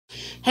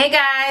Hey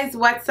guys,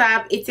 what's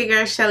up? It's your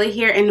girl Shelly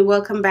here and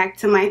welcome back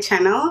to my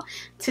channel.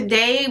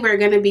 Today we're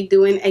going to be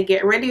doing a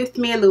get ready with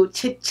me, a little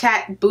chit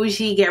chat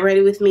bougie get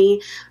ready with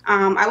me.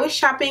 I was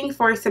shopping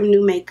for some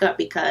new makeup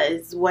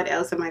because what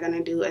else am I going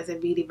to do as a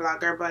beauty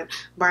vlogger but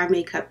buy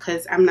makeup,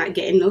 because I'm not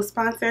getting no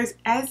sponsors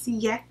as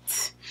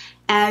yet.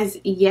 We're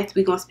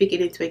going to speak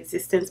it into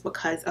existence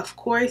because of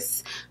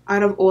course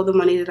out of all the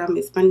money that I'm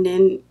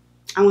spending,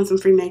 I want some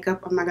free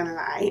makeup, I'm not gonna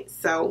lie,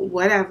 so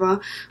whatever.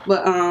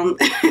 But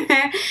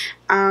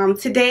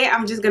today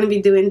I'm just gonna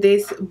be doing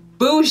this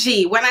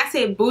bougie. When I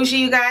say bougie,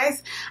 you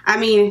guys, I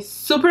mean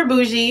super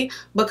bougie,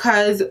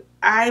 because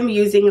I'm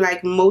using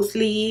like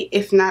mostly,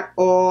 if not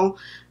all,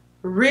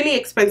 really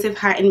expensive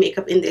high-end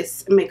makeup in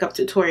this makeup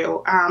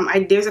tutorial.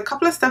 There's a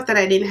couple of stuff that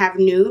I didn't have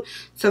new,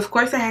 so of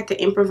course I had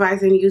to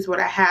improvise and use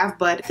what I have,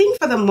 but I think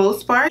for the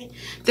most part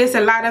there's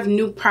a lot of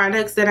new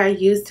products that I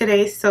use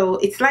today, so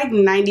it's like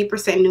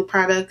 90% new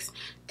products,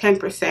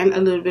 10%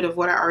 a little bit of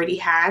what I already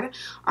had.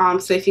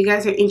 So if you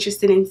guys are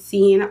interested in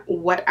seeing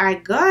what I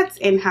got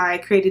and how I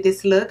created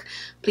this look,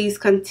 please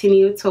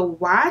continue to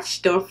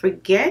watch. Don't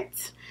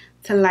forget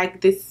to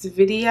like this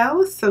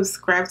video,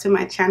 subscribe to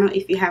my channel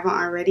if you haven't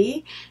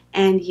already,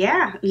 and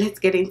yeah, let's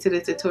get into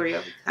the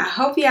tutorial. I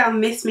hope y'all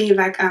miss me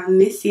like I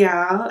miss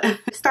y'all.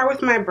 Start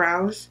with my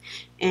brows,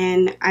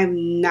 and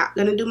I'm not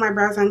gonna do my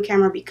brows on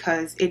camera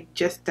because it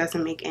just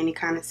doesn't make any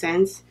kind of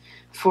sense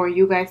for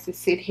you guys to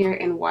sit here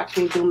and watch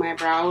me do my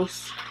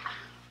brows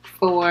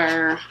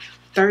for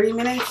 30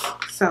 minutes.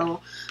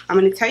 So I'm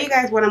going to tell you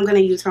guys what I'm going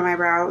to use for my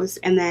brows,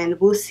 and then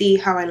we'll see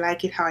how I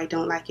like it, how I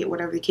don't like it,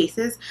 whatever the case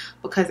is,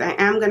 because I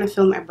am going to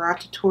film a brow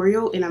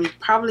tutorial and I'm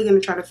probably going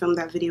to try to film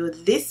that video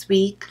this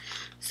week.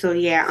 So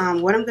yeah,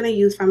 what I'm going to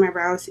use for my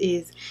brows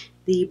is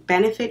the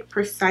Benefit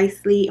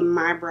Precisely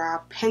My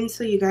Brow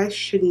Pencil. You guys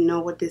should know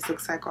what this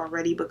looks like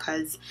already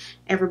because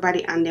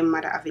everybody on them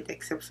might have it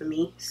except for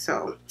me.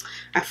 So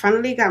I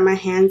finally got my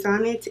hands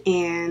on it,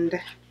 and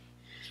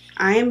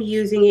I am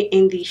using it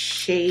in the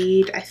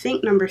shade, I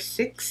think number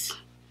 6.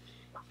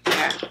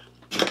 Yeah,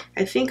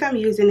 I think I'm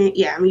using it.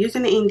 Yeah, I'm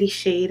using it in the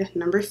shade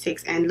number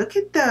 6. And look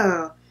at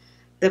the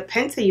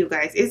pencil, you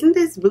guys. Isn't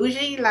this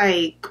bougie?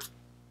 Like,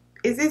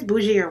 is this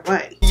bougie or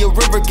what? Your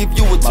river give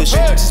you a tissue.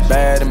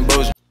 Bad and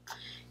bougie.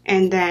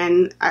 And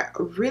then I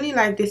really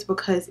like this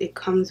because it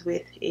comes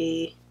with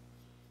a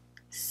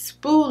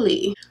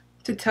spoolie.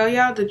 To tell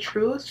y'all the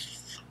truth,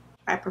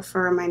 I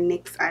prefer my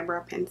NYX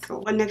eyebrow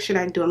pencil. What next should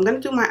I do? I'm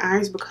going to do my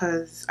eyes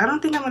because I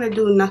don't think I'm going to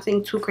do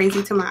nothing too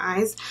crazy to my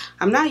eyes.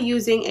 I'm not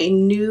using a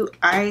new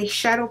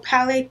eyeshadow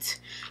palette.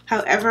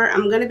 However,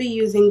 I'm going to be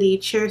using the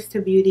Cheers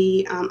to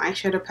Beauty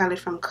eyeshadow palette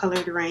from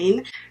Colored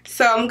Rain.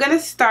 So I'm going to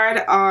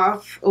start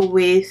off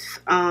with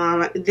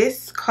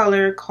this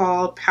color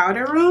called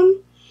Powder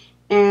Room.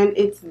 And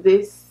it's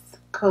this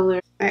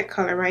color, that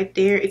color right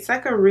there. It's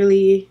like a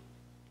really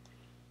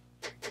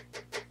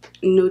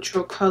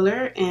neutral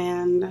color,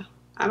 and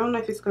I don't know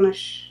if it's gonna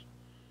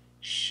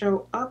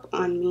show up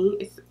on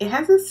me. It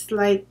has a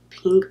slight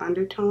pink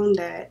undertone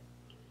that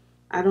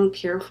I don't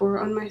care for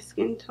on my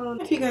skin tone.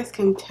 If you guys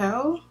can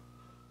tell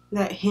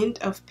that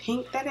hint of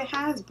pink that it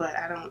has, but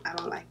I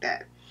don't like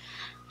that.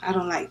 I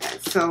don't like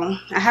that. So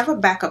I have a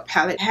backup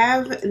palette. I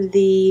have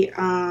the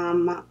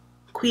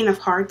Queen of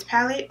Hearts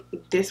palette.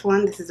 This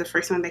is the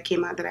first one that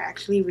came out that I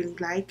actually really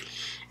like,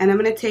 and I'm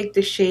gonna take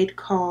the shade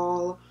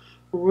called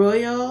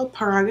Royal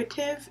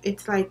Prerogative.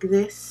 It's like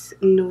this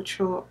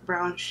neutral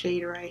brown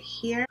shade right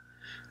here.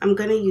 I'm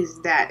gonna use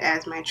that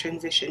as my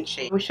transition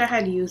shade. I wish I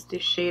had used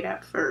this shade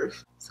at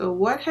first. So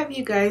what have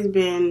you guys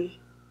been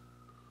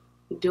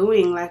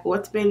doing? Like,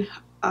 what's been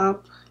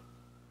up?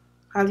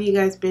 How have you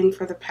guys been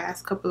for the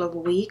past couple of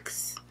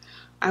weeks?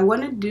 I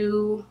want to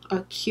do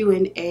a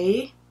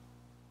Q&A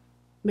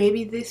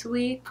maybe this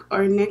week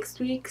or next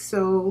week.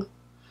 So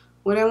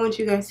what I want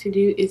you guys to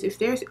do is, if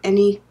there's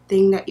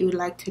anything that you would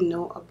like to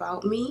know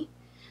about me,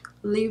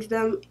 leave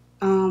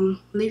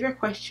your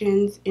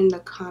questions in the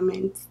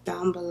comments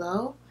down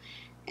below,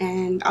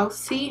 and I'll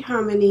see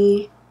how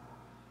many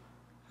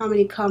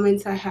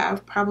comments I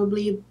have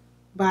probably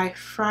by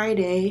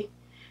Friday.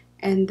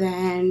 And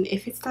then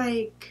if it's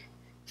like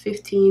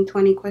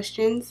 15-20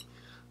 questions,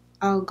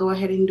 I'll go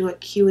ahead and do a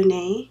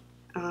Q&A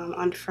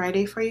on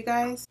Friday for you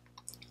guys.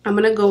 I'm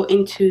gonna go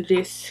into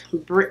this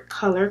brick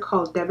color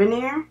called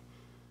Debonair,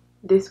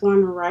 this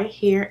one right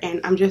here, and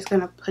I'm just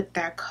gonna put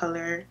that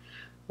color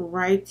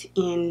right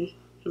in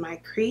my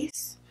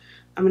crease.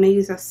 I'm gonna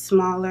use a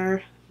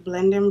smaller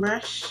blending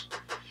brush,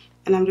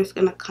 and I'm just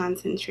gonna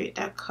concentrate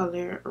that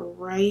color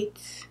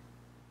right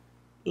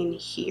in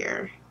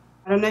here.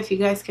 I don't know if you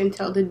guys can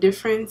tell the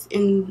difference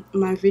in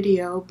my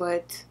video,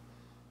 but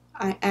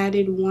I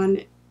added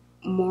one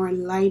more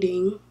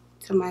lighting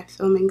to my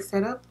filming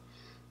setup.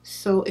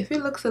 So if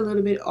it looks a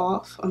little bit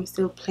off, I'm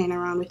still playing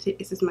around with it.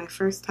 This is my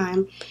first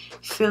time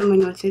filming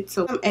with it,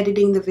 so I'm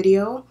editing the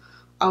video.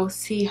 I'll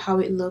see how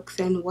it looks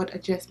and what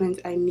adjustments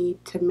I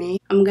need to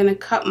make. I'm gonna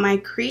cut my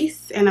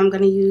crease, and I'm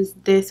gonna use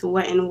this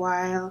Wet n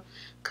Wild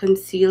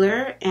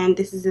concealer, and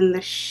this is in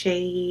the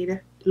shade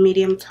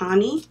Medium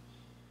Tawny.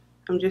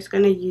 I'm just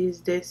going to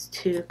use this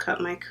to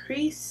cut my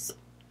crease,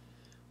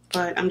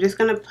 but I'm just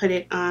going to put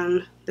it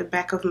on the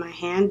back of my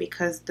hand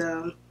because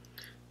the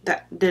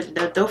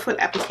doe foot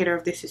applicator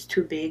of this is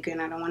too big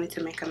and I don't want it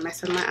to make a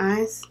mess of my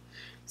eyes.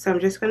 So I'm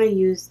just going to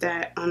use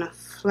that on a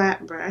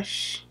flat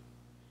brush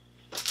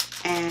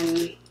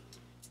and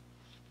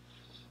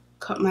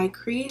cut my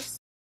crease.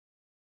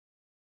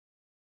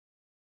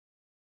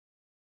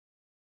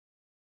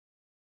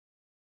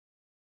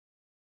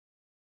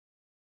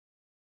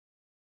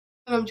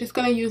 And I'm just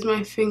going to use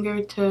my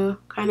finger to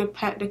kind of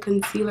pat the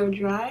concealer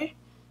dry.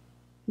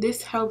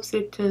 This helps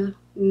it to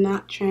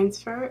not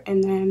transfer,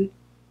 and then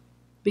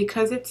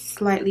because it's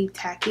slightly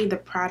tacky, the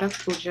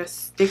product will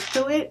just stick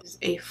to it.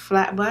 A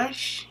flat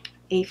brush,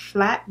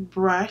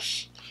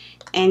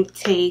 and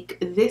take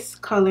this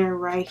color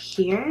right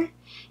here.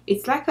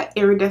 It's like an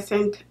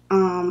iridescent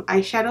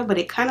eyeshadow, but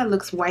it kind of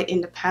looks white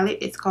in the palette.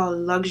 It's called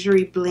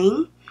Luxury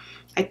Bling.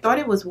 I thought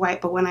it was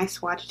white, but when I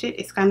swatched it,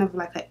 it's kind of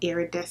like an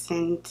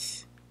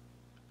iridescent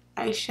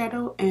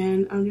eyeshadow,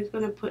 and I'm just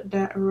gonna put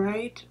that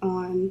right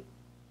on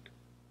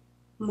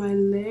my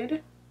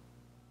lid.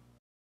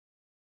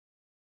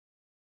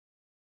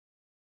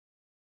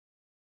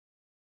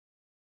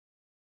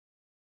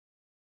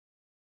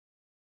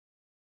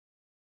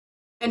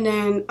 And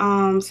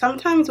then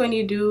sometimes when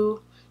you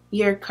do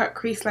your cut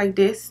crease like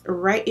this,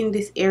 right in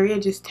this area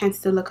just tends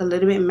to look a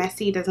little bit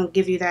messy. It doesn't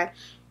give you that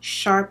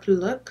sharp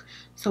look.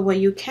 So what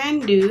you can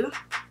do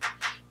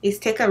is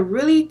take a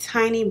really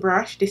tiny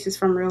brush. This is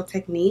from Real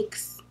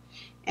Techniques,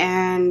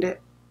 and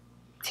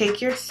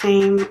take your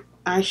same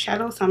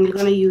eyeshadow. So I'm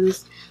going to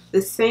use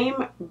the same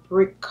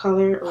brick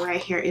color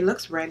right here. It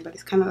looks red, but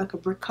it's kind of like a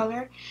brick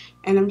color,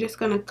 and I'm just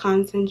going to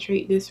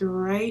concentrate this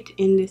right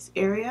in this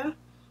area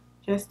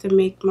just to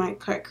make my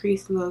cut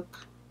crease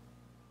look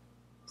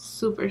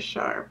super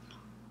sharp.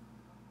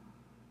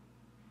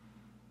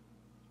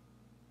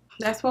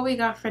 That's what we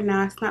got for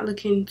now. It's not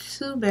looking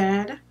too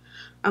bad.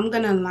 I'm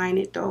gonna line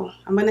it though.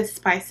 I'm gonna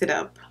spice it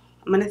up.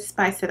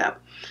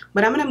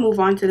 But I'm gonna move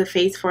on to the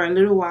face for a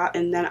little while,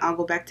 and then I'll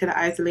go back to the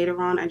eyes later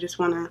on. I just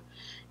wanna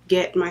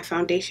get my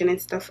foundation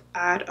and stuff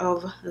out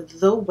of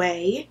the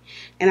way,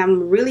 and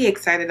I'm really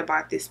excited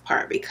about this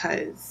part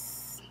because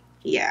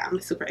yeah, I'm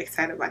super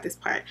excited about this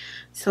part.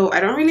 So I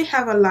don't really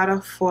have a lot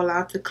of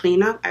fallout to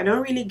clean up. I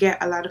don't really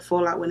get a lot of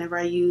fallout whenever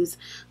I use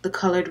the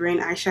Colored Rain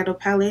eyeshadow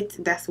palette.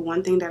 That's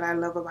one thing that I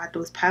love about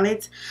those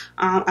palettes.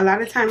 A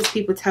lot of times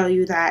people tell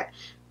you that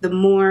the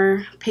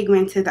more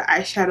pigmented the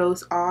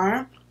eyeshadows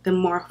are, the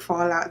more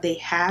fallout they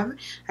have.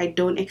 I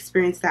don't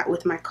experience that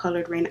with my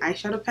Colored Rain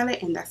eyeshadow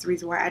palette, and that's the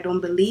reason why I don't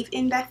believe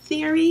in that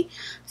theory.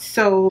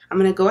 So I'm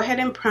going to go ahead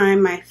and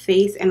prime my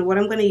face, and what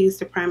I'm going to use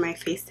to prime my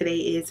face today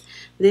is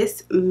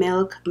this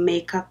Milk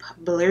Makeup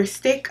Blur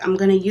Stick. I'm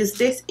going to use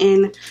this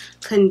in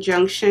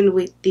conjunction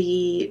with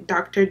the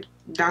Dr.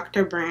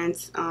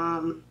 Brand's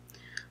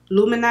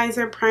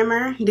Luminizer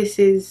Primer. This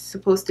is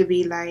supposed to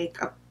be like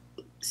a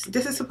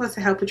this is supposed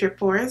to help with your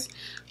pores.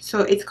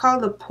 So it's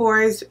called the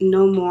Pores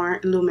No More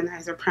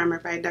Luminizer Primer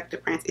by Dr.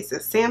 Brand. It's a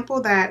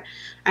sample that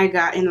I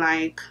got in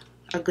like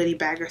a goodie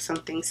bag or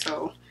something.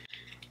 So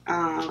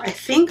I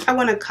think I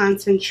want to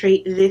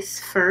concentrate this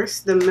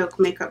first, the Milk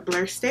Makeup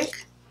Blur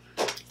Stick.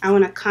 I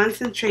want to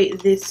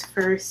concentrate this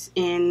first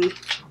in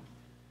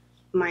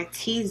my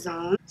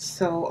T-zone.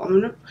 So I'm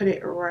going to put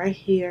it right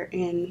here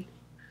in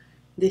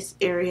this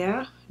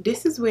area.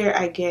 This is where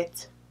I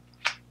get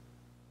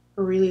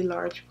really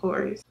large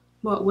pores.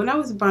 But when I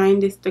was buying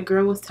this, the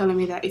girl was telling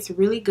me that it's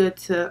really good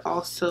to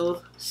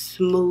also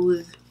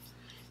smooth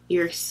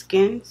your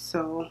skin.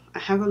 So I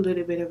have a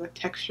little bit of a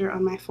texture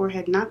on my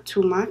forehead, not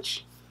too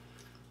much.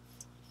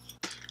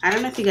 I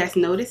don't know if you guys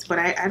noticed, but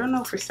I don't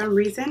know, for some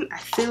reason I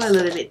feel a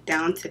little bit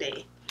down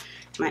today.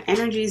 My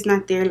energy is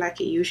not there like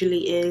it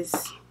usually is.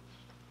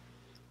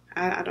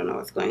 I don't know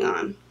what's going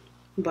on,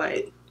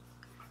 but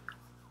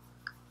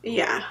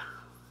yeah.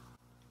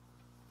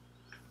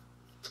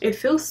 It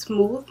feels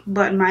smooth,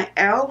 but my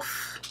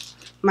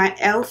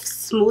e.l.f.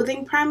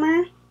 smoothing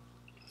primer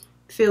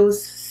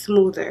feels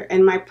smoother,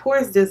 and my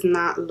pores does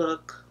not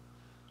look,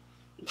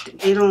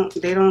 they don't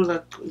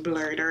look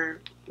blurred or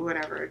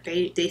whatever.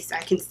 I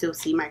can still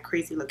see my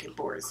crazy looking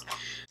pores.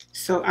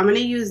 So I'm gonna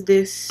use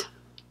this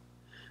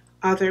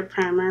other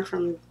primer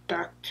from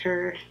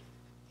Dr.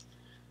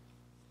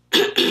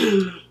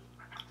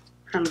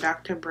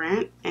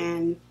 Brand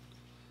and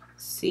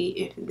see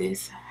if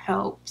this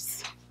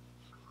helps.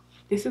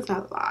 This is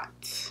a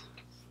lot.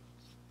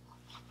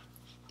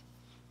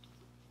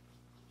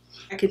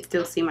 I can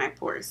still see my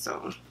pores,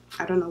 so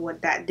I don't know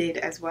what that did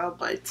as well,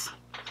 but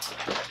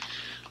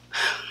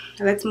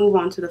let's move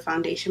on to the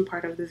foundation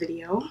part of the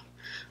video.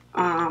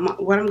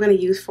 What I'm going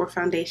to use for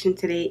foundation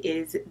today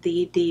is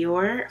the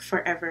Dior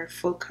Forever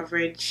Full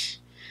Coverage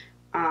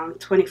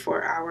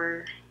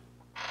 24-hour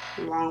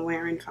long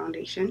wearing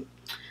foundation.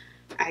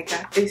 I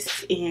got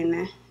this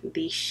in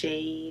the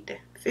shade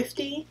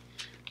 50,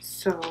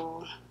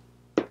 so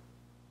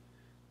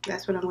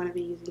that's what I'm going to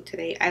be using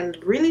today. I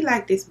really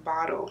like this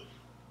bottle.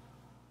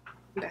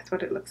 That's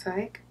what it looks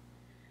like.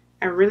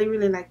 I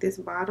really like this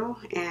bottle,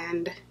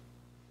 and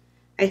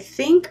I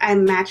think I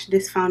matched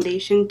this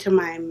foundation to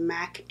my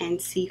MAC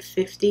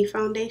NC50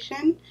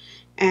 foundation,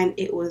 and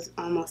it was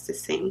almost the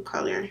same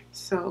color.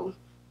 So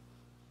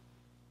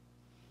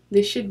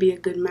this should be a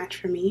good match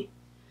for me.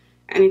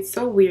 And it's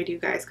so weird, you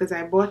guys, because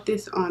I bought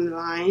this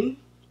online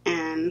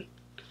and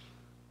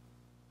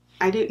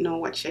I didn't know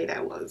what shade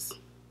I was.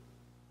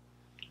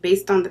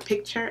 Based on the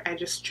picture, I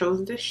just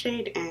chose this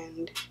shade,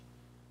 and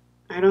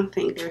I don't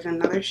think there's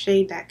another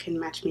shade that can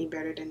match me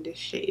better than this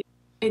shade.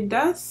 It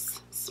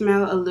does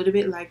smell a little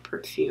bit like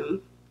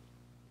perfume,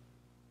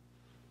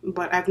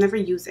 but I've never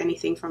used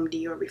anything from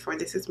Dior before.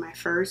 This is my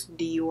first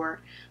Dior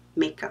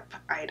makeup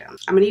item.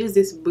 I'm going to use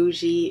this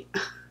BOUJEE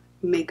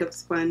makeup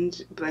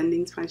sponge,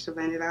 blending sponge, to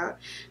blend it out.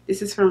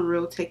 This is from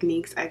Real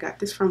Techniques. I got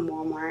this from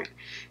Walmart,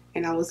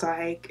 and I was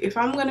like, if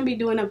I'm going to be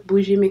doing a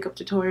BOUJEE makeup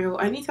tutorial,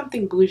 I need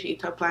something bougie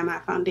to apply my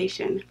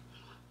foundation.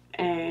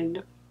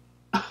 And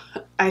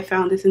I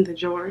found this in the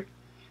drawer.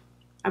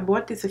 I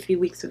bought this a few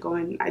weeks ago,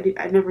 and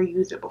I never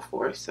used it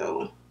before,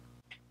 so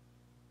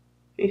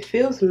it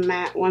feels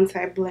matte once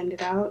I blend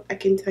it out. I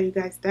can tell you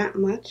guys that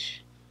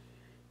much.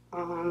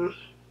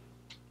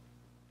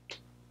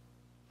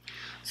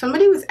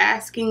 Somebody was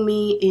asking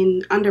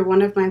me under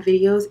one of my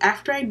videos,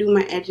 after I do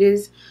my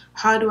edges,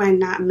 how do I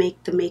not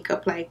make the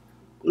makeup like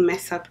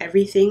mess up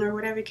everything or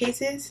whatever the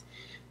case is.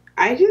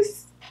 I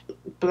just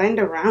blend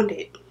around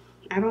it.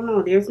 I don't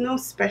know, there's no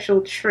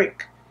special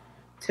trick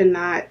to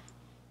not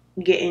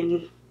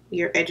getting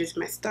your edges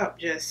messed up.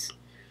 Just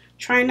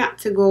try not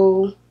to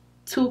go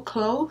too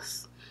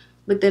close,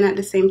 but then at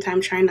the same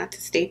time try not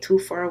to stay too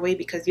far away,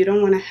 because you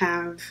don't want to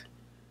have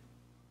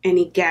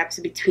any gaps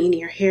between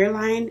your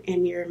hairline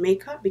and your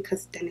makeup,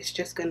 because then it's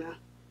just gonna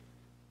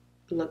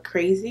look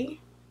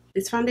crazy.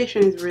 This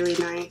foundation is really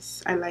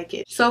nice. I like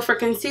it. So for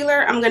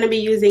concealer, I'm going to be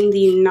using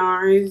the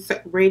NARS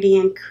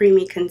Radiant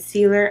Creamy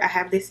Concealer. I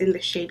have this in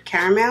the shade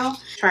Caramel.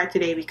 Tried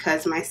today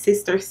because my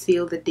sister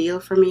sealed the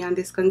deal for me on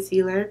this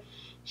concealer.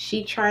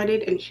 She tried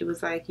it and she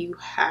was like, you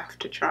have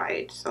to try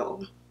it.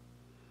 So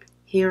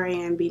here I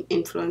am being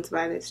influenced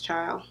by this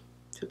child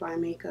to buy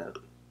makeup.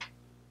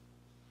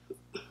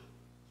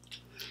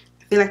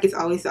 I feel like it's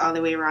always the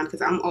other way around,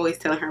 because I'm always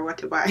telling her what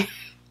to buy.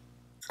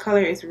 This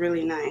color is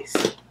really nice.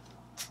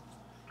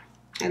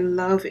 I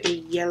love a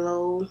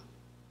yellow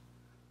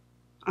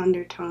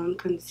undertone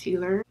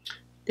concealer.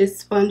 This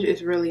sponge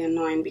is really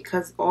annoying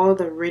because all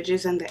the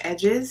ridges and the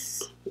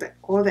edges,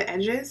 all the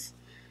edges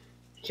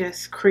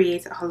just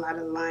creates a lot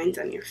of lines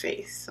on your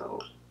face. So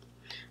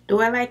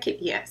do I like it?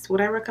 Yes.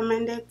 Would I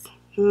recommend it?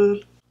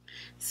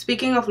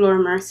 Speaking of Laura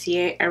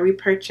Mercier, I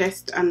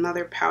repurchased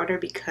another powder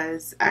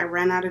because I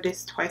ran out of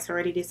this twice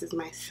already. This is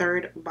my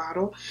third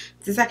bottle.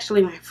 This is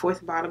actually my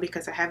fourth bottle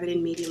because I have it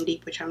in medium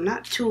deep, which I'm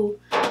not too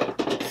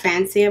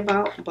fancy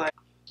about, but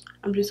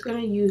I'm just going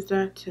to use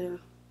that to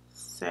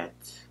set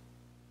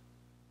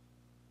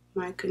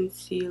my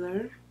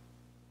concealer.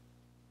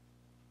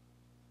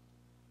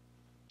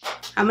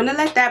 I'm going to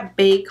let that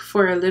bake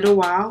for a little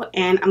while,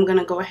 and I'm going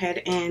to go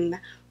ahead and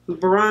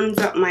bronze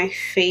up my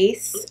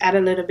face, add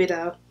a little bit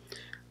of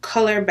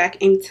color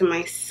back into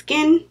my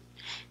skin.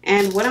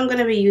 And what I'm going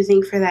to be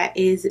using for that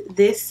is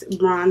this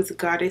Bronze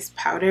Goddess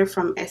powder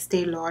from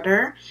Estee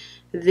Lauder.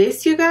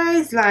 This, you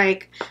guys,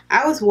 like,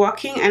 I was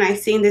walking and I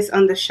seen this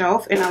on the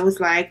shelf and I was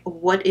like,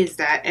 what is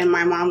that? And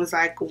my mom was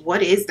like,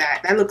 what is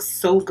that? That looks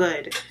so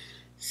good.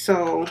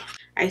 So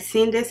I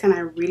seen this and I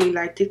really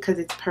liked it because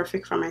it's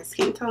perfect for my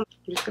skin tone.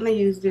 I'm just going to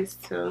use this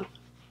to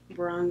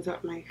bronze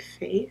up my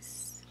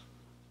face.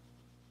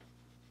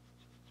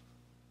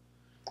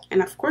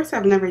 And of course,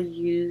 I've never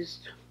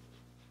used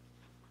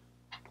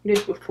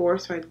this before,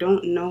 so I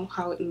don't know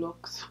how it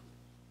looks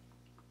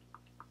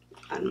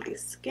on my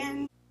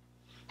skin.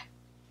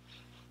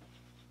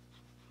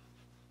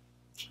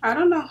 I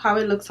don't know how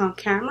it looks on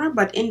camera,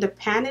 but in the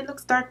pan it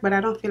looks dark, but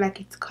I don't feel like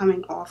it's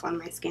coming off on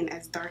my skin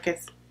as dark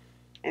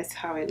as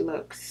how it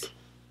looks.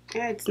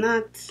 Yeah, it's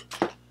not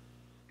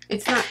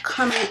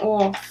coming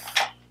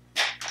off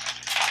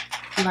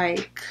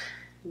like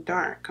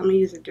dark. I'm gonna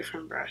use a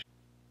different brush.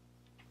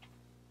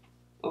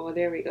 Oh,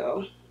 there we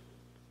go.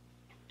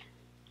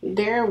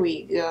 There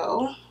we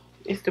go.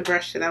 It's the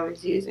brush that I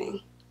was using.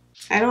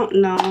 I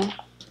don't know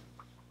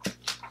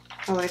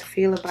how I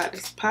feel about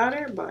this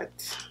powder,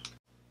 but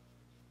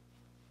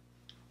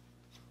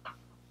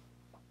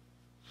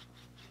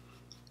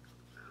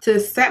to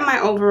set my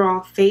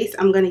overall face,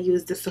 I'm going to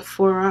use the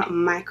Sephora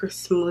Micro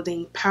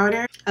Smoothing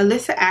Powder.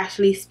 Alyssa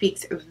Ashley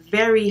speaks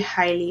very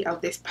highly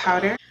of this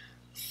powder.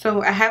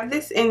 So I have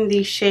this in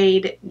the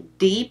shade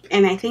Deep,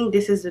 and I think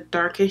this is the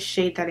darkest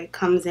shade that it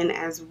comes in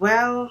as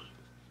well.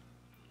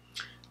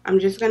 I'm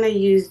just going to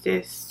use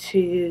this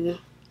to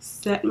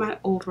set my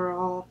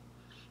overall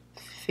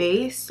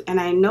face. And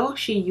I know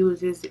she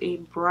uses a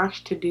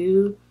brush to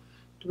do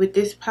with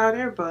this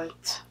powder,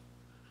 but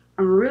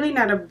I'm really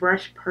not a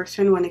brush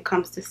person when it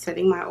comes to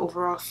setting my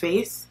overall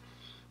face,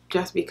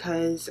 just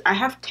because I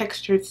have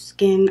textured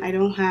skin. I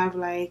don't have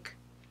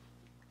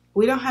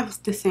we don't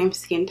have the same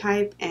skin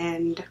type,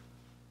 and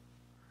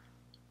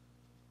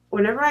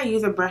whenever I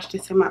use a brush to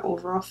set my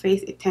overall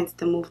face, it tends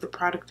to move the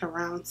product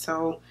around.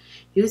 So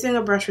using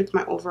a brush with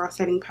my overall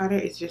setting powder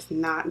is just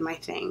not my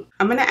thing.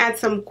 I'm going to add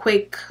some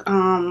quick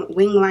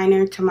wing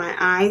liner to my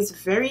eyes,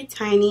 very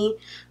tiny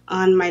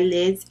on my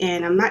lids,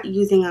 and I'm not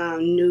using a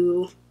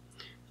new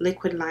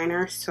liquid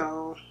liner,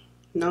 so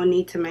no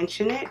need to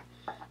mention it.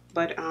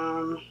 But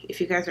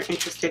if you guys are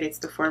interested, it's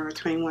the Forever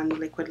 21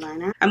 liquid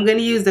liner. I'm going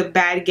to use the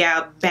Bad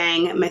Gal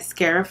Bang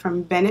mascara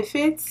from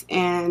Benefits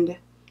and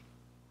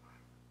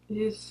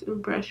just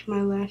brush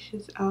my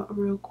lashes out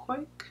real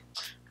quick.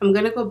 I'm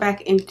going to go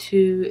back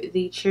into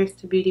the Cheers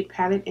to Beauty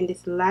palette in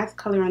this last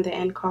color on the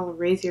end called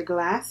Raise Your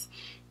Glass.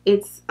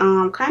 It's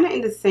kind of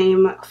in the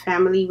same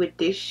family with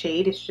this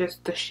shade. It's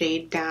just the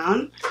shade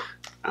down.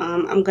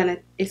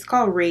 It's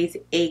called Raise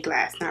a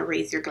Glass, not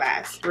Raise Your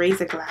Glass. Raise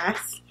a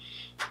Glass.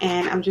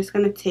 And I'm just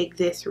going to take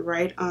this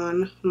right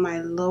on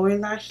my lower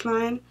lash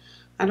line.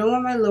 I don't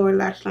want my lower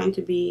lash line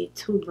to be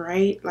too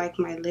bright like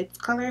my lips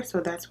color,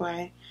 so that's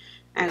why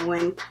I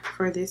went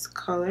for this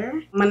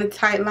color. I'm going to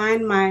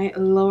tightline my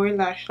lower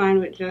lash line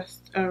with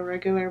just a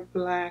regular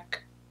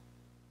black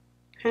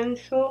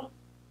pencil.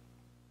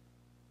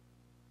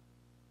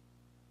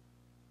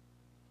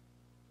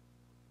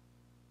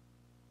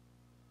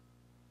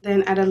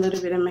 Then add a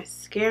little bit of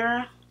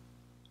mascara.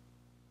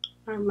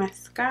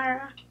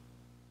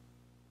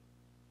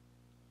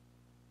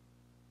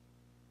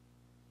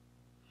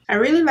 I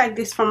really like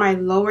this for my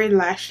lower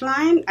lash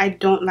line. I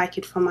don't like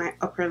it for my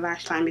upper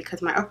lash line because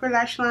my upper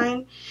lash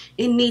line,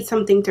 it needs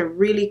something to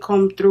really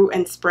comb through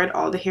and spread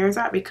all the hairs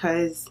out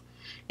because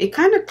it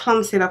kind of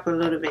clumps it up a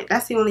little bit.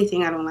 That's the only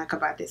thing I don't like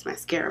about this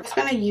mascara. I'm just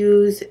going to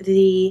use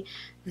the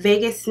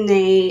Vegas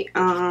Nay,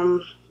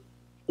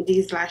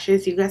 these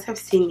lashes. You guys have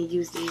seen me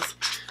use these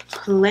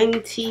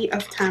plenty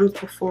of times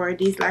before.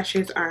 These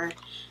lashes are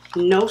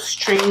no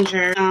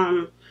stranger.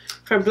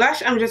 For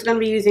blush, I'm just going to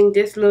be using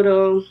this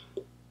little,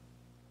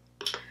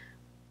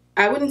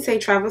 I wouldn't say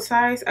travel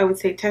size, I would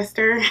say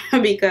tester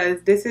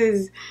because this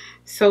is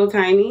so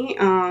tiny.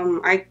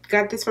 I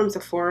got this from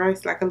Sephora.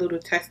 It's like a little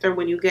tester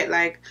when you get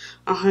like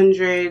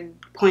 100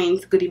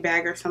 points goodie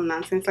bag or some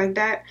nonsense like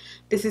that.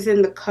 This is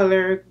in the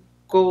color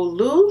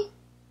Golu.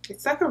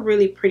 It's like a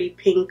really pretty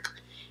pink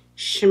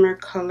shimmer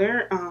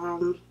color.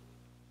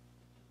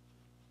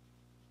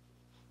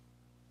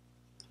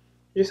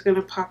 Just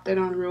gonna pop that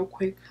on real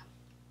quick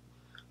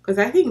because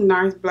I think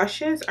NARS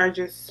blushes are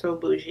just so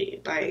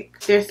bougie. Like,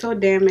 they're so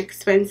damn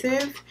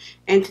expensive,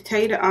 and to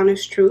tell you the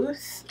honest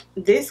truth,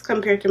 this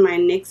compared to my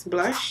NYX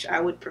blush,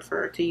 I would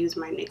prefer to use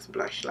my NYX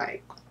blush.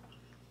 Like,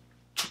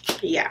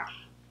 yeah,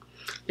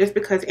 just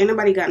because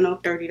anybody got no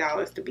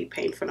 $30 to be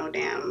paying for no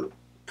damn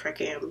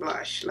freaking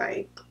blush.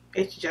 Like,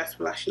 it's just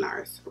blush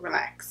NARS.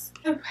 Relax.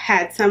 I've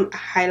had some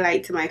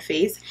highlight to my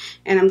face,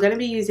 and I'm going to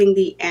be using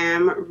the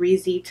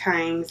Reezy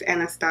Times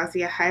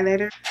Anastasia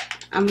highlighter.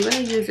 I'm going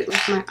to use it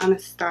with my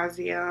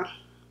Anastasia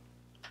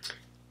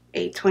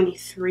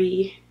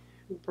A23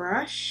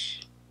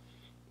 brush.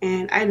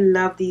 And I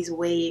love these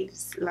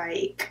waves.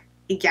 Like,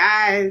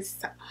 yes.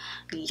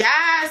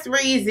 Yes,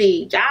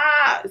 Reezy.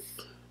 Yes.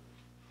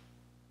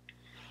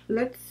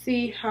 Let's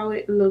see how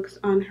it looks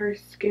on her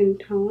skin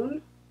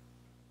tone.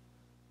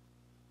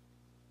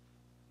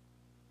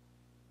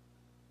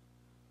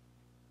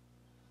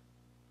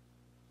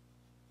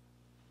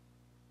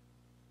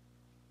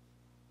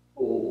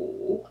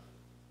 Ooh.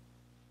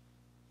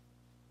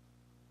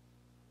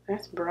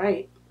 That's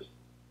bright.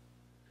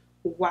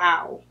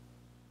 Wow.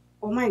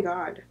 Oh my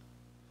god.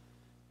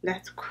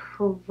 That's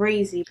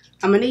crazy.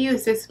 I'm going to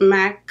use this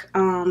MAC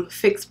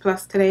Fix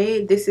Plus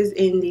today. This is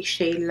in the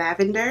shade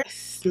Lavender. It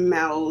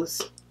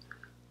smells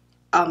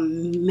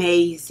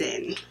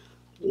amazing.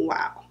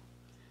 Wow.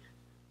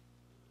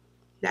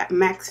 That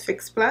MAC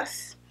Fix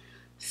Plus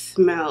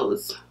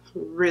smells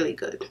really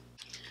good.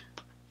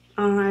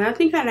 I don't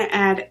think I'm going to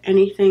add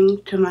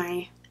anything to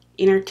my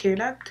inner tear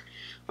duct.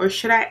 Or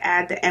should I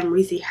add the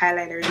Reezy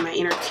highlighter in my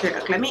inner tear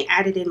duct? Let me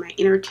add it in my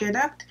inner tear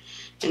duct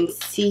and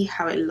see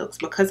how it looks.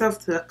 Because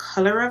of the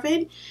color of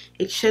it,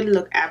 it should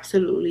look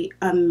absolutely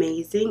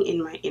amazing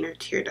in my inner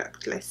tear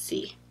duct. Let's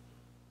see.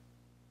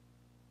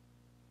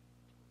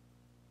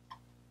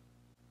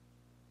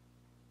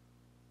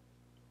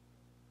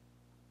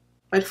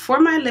 But for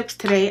my lips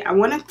today, I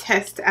want to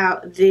test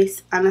out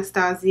this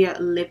Anastasia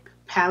lip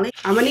palette.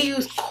 I'm going to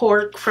use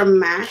Cork from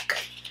MAC.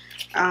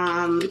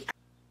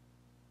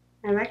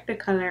 I like the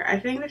color. I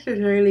think this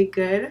is really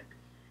good.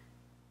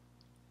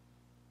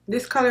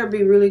 This color would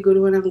be really good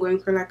when I'm going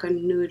for like a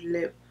nude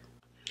lip.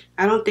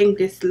 I don't think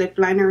this lip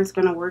liner is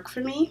going to work for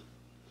me.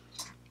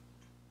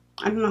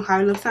 I don't know how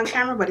it looks on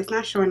camera, but it's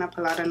not showing up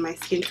a lot on my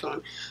skin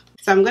tone.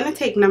 So I'm going to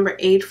take number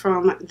 8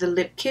 from the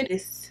Lip Kit.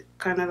 This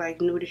kind of like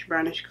nudish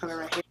brownish color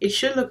right here. It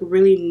should look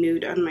really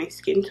nude on my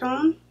skin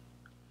tone.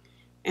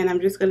 And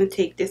I'm just going to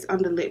take this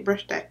on the lip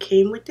brush that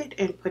came with it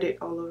and put it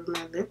all over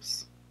my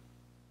lips.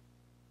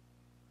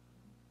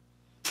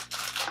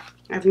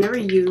 I've never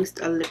used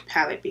a lip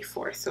palette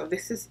before, so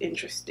this is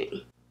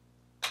interesting.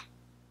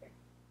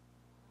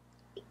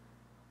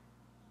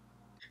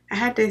 I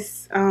had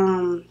this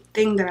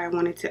thing that I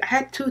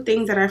had two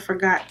things that I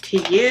forgot to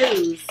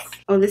use.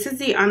 Oh, this is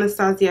the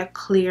Anastasia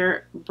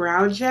Clear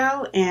Brow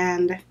Gel,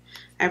 and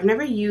I've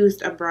never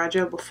used a brow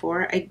gel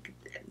before.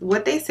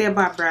 What they say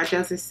about brow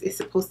gels is it's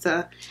supposed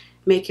to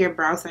make your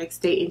brows like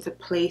stay into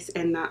place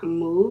and not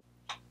move.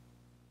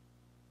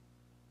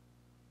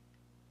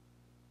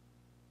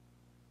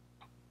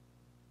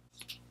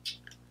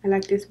 I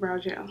like this brow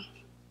gel.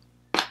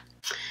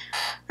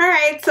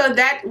 Alright, so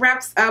that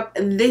wraps up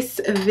this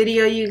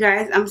video, you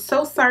guys. I'm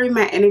so sorry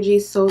my energy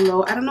is so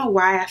low. I don't know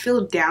why. I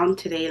feel down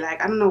today.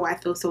 Like, I don't know why I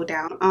feel so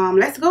down.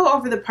 Let's go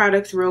over the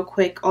products real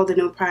quick. All the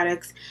new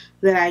products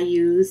that I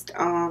used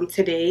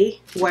today.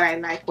 What I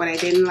like, what I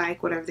didn't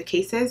like, whatever the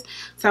case is.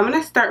 So I'm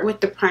going to start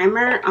with the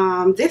primer.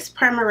 This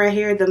primer right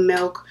here, the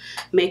Milk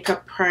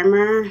Makeup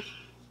Primer.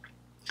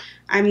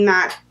 I'm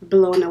not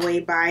blown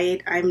away by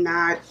it.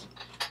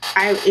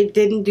 It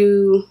didn't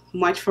do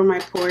much for my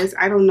pores.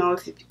 I don't know.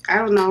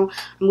 I'm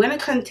gonna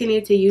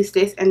continue to use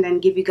this and then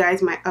give you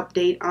guys my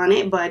update on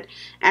it. But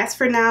as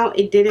for now,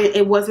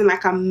 it wasn't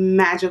like a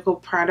magical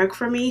product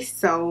for me.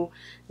 So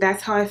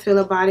that's how I feel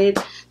about it.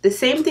 The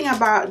same thing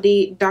about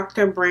the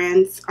Dr.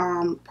 Brand's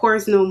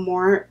Pores No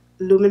More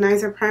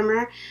Luminizer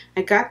Primer.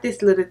 I got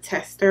this little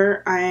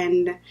tester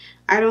and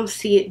I didn't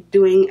see it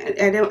doing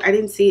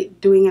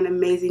an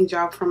amazing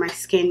job for my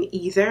skin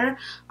either.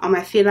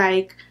 I feel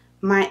like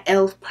my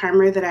e.l.f.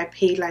 primer that I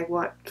paid like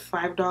what,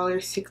 $5,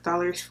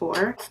 $6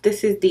 for.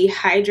 This is the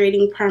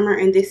hydrating primer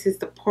and this is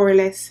the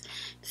poreless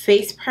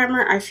face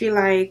primer. I feel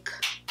like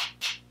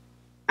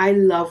I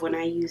love when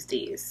I use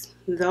these.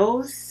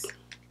 Those,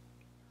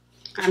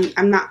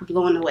 I'm not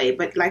blown away,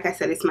 but like I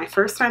said, it's my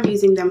first time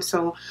using them,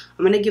 so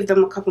I'm gonna give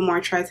them a couple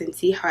more tries and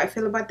see how I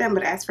feel about them.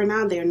 But as for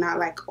now, they're not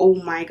like, oh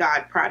my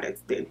god,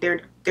 products.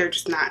 They're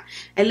just not,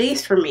 at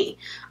least for me.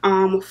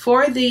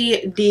 For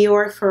the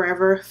Dior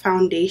Forever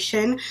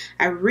foundation,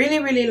 I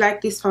really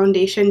like this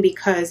foundation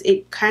because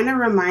it kind of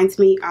reminds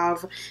me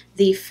of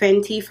the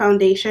Fenty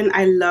foundation.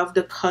 I love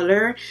the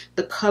color.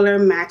 The color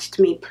matched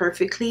me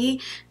perfectly.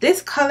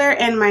 This color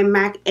and my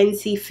MAC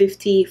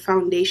NC50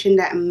 foundation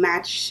that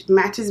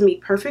matches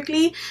me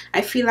perfectly, I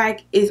feel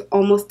like is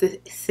almost the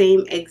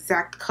same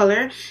exact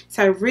color.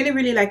 So I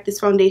really like this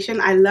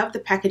foundation. I love the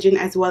packaging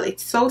as well.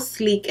 It's so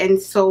sleek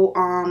and so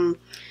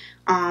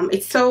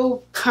it's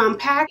so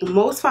compact.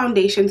 Most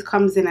foundations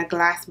comes in a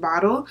glass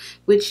bottle,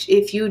 which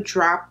if you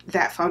drop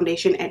that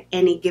foundation at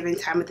any given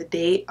time of the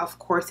day, of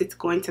course it's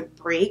going to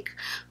break.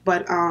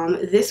 But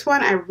this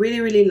one, I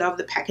really love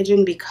the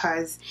packaging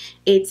because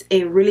it's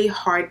a really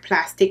hard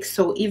plastic,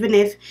 so even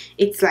if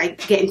it's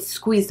like getting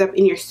squeezed up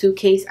in your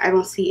suitcase, I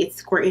don't see it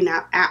squirting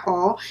out at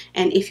all.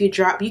 And if you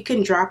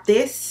can drop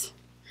this.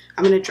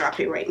 I'm gonna drop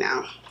it right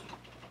now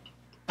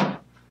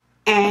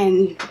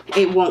and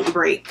it won't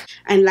break.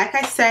 And like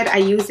I said, I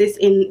use this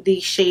in the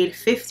shade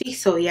 50,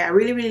 so yeah, I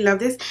really love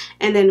this.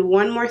 And then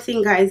one more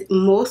thing, guys,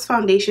 most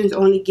foundations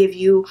only give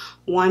you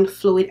 1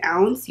 fluid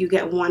ounce. You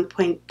get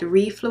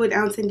 1.3 fluid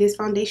ounce in this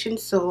foundation,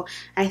 so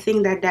I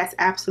think that that's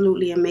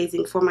absolutely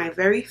amazing. For my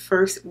very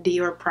first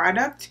Dior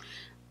product,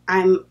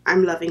 I'm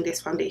loving this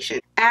foundation.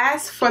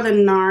 As for the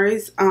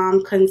NARS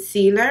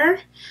concealer,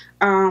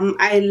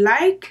 I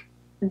like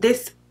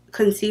this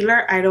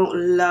concealer. I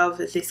don't love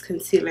this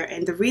concealer,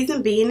 and the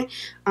reason being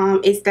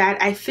is that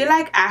I feel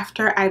like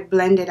after I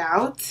blend it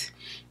out,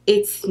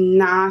 it's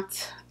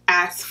not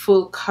as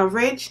full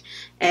coverage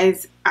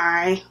as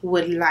I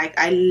would like.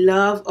 I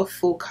love a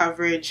full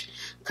coverage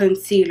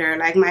concealer.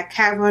 Like my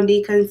Kat Von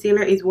D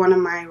concealer is one of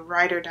my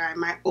ride or die,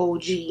 my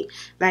OG.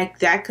 Like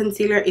that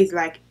concealer is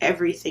like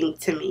everything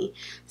to me.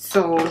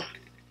 So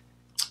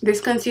this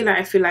concealer,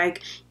 I feel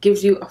like,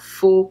 gives you a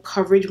full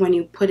coverage when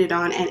you put it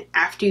on and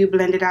after you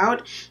blend it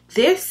out.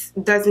 This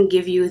doesn't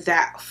give you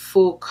that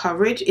full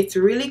coverage. It's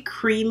really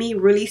creamy,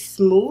 really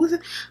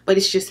smooth, but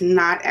it's just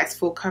not as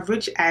full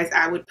coverage as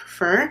I would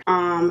prefer.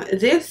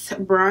 This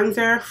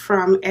bronzer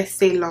from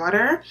Estee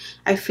Lauder,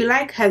 I feel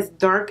like, as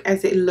dark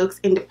as it looks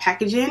in the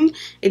packaging,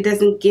 it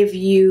doesn't give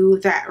you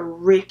that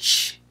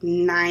rich,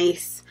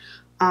 nice,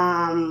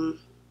 it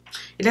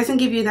doesn't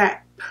give you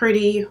that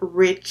pretty,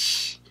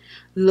 rich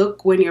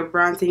look when you're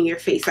bronzing your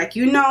face. Like,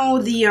 you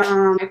know, the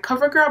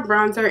CoverGirl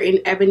bronzer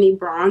in Ebony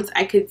Bronze,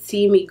 I could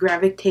see me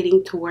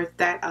gravitating towards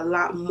that a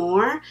lot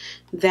more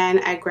than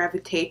I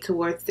gravitate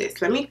towards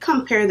this. Let me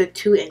compare the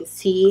two and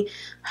see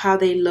how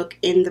they look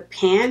in the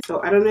pan.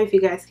 So I don't know if you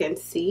guys can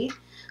see,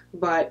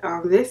 but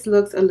this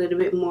looks a little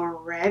bit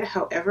more red.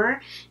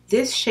 However,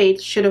 this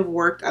shade should have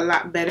worked a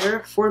lot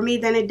better for me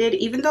than it did,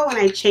 even though when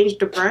I changed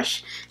the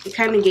brush, it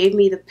kind of gave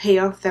me the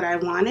payoff that I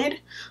wanted.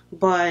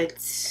 But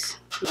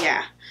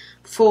yeah,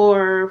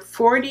 for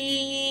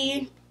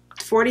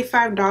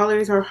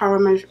 $45 or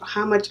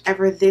how much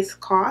ever this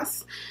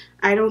costs,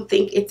 I don't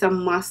think it's a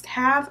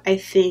must-have. I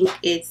think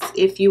it's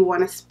if you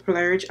want to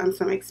splurge on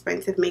some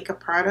expensive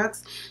makeup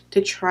products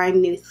to try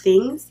new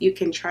things, you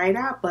can try it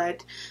out,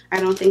 but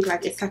I don't think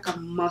like it's like a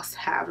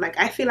must-have. Like,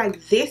 I feel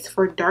like this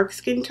for dark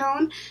skin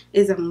tone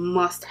is a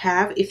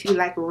must-have if you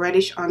like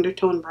reddish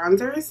undertone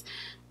bronzers.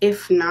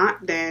 If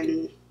not,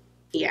 then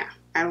yeah,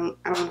 I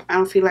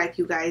don't feel like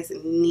you guys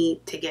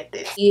need to get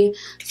this. The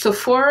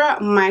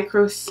Sephora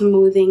Micro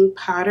Smoothing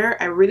Powder,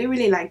 I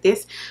really like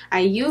this. I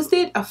used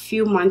it a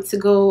few months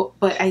ago,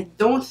 but I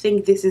don't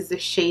think this is the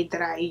shade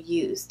that I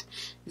used.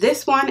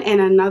 This one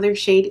and another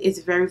shade is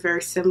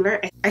very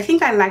similar. I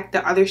think I like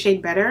the other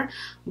shade better,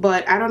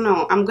 but I don't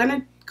know. I'm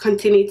gonna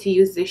continue to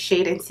use this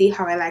shade and see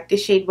how I like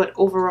this shade, but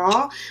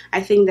overall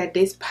I think that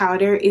this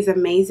powder is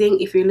amazing.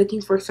 If you're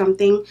looking for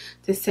something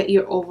to set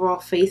your overall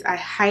face, I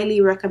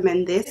highly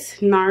recommend this.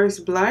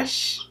 NARS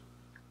blush,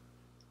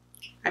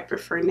 I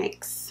prefer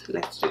NYX,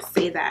 let's just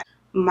say that.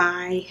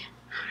 My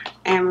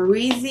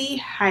Amrezy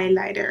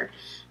highlighter,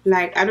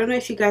 like, I don't know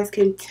if you guys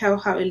can tell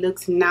how it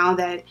looks now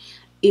that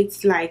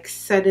it's like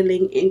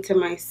settling into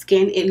my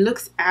skin. It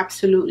looks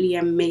absolutely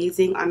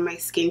amazing on my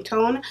skin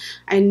tone.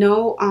 I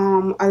know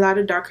a lot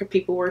of darker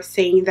people were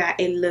saying that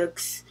it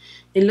looks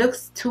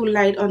too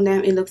light on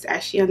them, it looks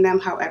ashy on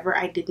them. However,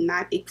 I did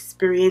not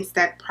experience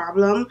that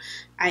problem.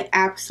 I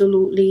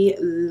absolutely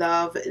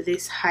love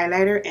this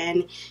highlighter,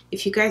 and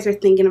if you guys are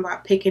thinking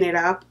about picking it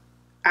up,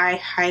 I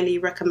highly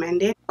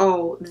recommend it.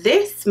 Oh,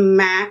 this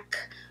MAC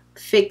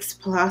Fix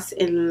Plus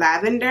in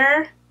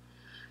Lavender,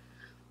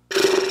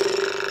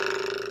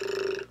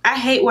 I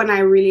hate when I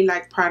really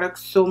like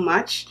products so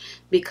much,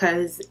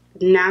 because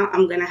now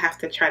I'm gonna have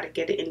to try to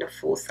get it in the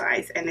full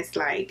size, and it's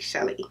like,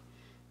 Shelly,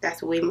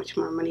 that's way much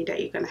more money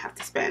that you're gonna have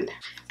to spend.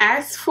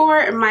 As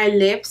for my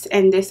lips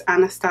and this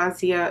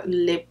Anastasia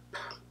lip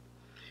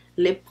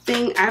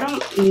thing, I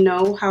don't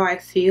know how I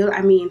feel.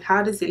 I mean,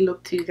 how does it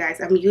look to you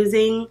guys? I'm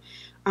using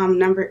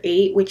number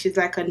 8, which is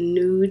like a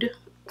nude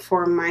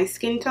for my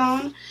skin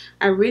tone.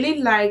 I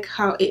really like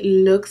how it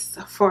looks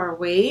far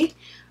away.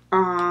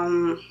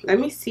 Let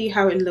me see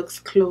how it looks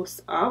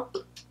close up.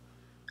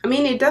 I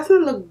mean, it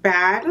doesn't look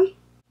bad.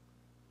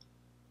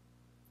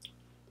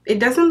 It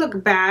doesn't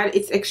look bad.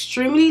 It's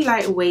extremely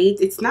lightweight.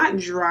 It's not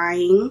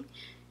drying.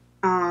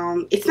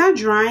 It's not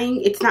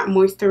drying. It's not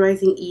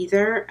moisturizing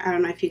either. I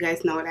don't know if you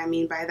guys know what I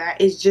mean by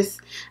that. It's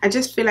just, I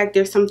just feel like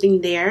there's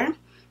something there.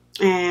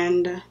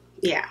 And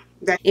yeah.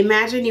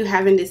 Imagine you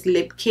having this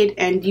lip kit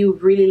and you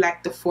really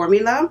like the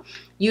formula.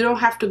 You don't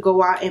have to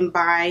go out and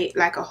buy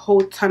like a whole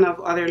ton of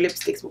other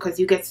lipsticks, because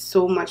you get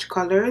so much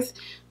colors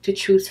to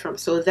choose from.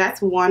 So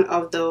that's one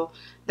of the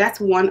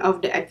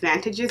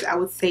advantages I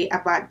would say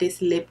about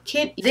this lip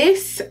kit.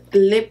 This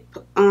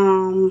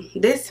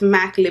this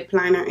MAC lip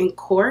liner in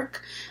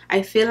Cork,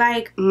 I feel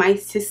like my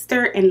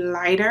sister in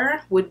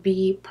lighter would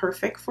be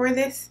perfect for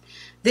this.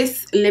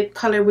 This lip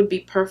color would be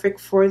perfect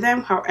for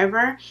them.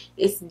 However,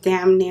 it's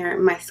damn near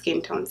my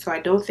skin tone, so I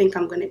don't think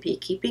I'm going to be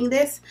keeping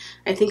this.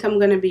 I think I'm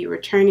going to be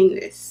returning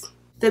this.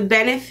 The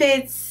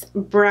Benefits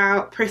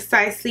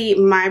Precisely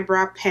My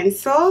Brow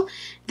Pencil.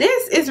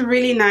 This is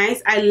really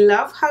nice. I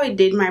love how it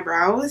did my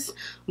brows,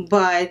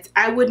 but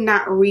I would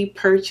not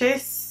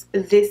repurchase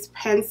this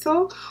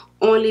pencil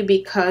only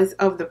because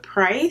of the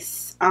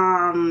price.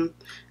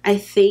 I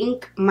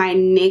think my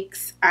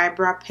NYX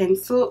eyebrow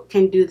pencil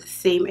can do the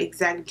same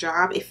exact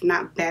job, if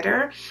not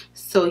better.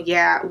 So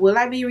yeah, will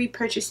I be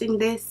repurchasing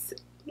this?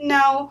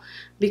 No,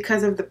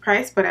 because of the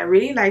price, but I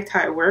really liked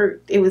how it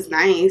worked. It was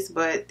nice,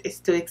 but it's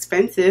too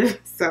expensive.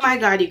 So, oh my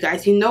god, you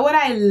guys, you know what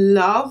I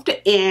loved,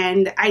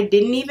 and I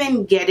didn't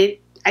even get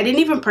it. I didn't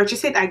even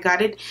purchase it. I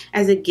got it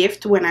as a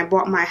gift when I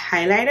bought my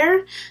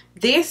highlighter.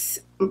 This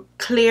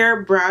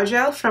clear brow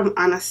gel from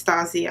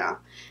Anastasia.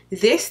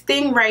 This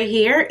thing right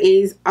here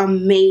is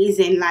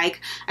amazing.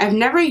 Like, I've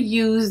never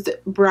used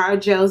brow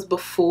gels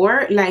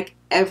before, like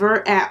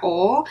ever at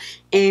all,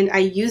 and I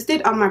used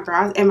it on my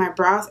brows, and my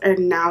brows are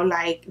now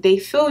like, they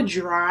feel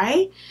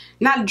dry.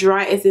 Not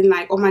dry as in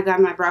like, oh my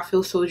god, my brow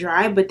feels so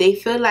dry, but they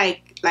feel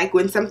like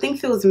when something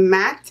feels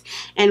matte.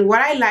 And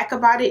what I like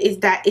about it is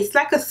that it's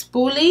like a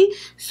spoolie,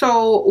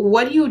 so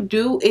what you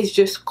do is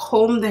just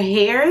comb the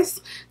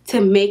hairs to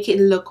make it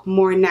look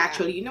more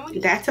natural. You know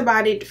what? That's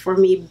about it for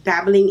me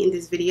babbling in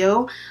this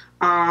video.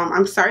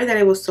 I'm sorry that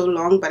it was so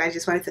long, but I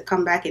just wanted to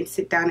come back and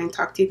sit down and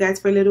talk to you guys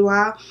for a little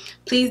while.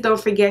 Please don't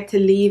forget to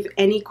leave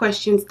any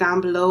questions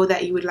down below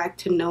that you would like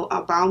to know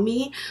about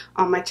me.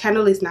 My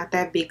channel is not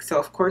that big, so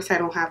of course I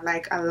don't have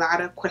like a lot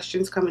of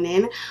questions coming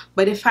in,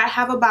 but if I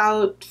have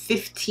about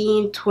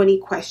 15-20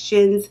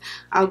 questions,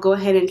 I'll go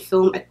ahead and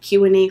film a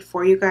Q&A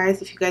for you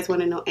guys if you guys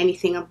want to know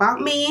anything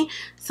about me.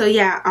 So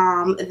yeah,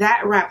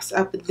 that wraps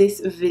up this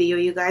video,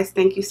 you guys.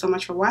 Thank you so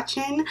much for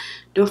watching.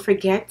 Don't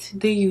forget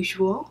the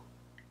usual,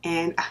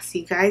 and I'll see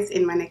you guys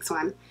in my next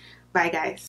one. Bye guys.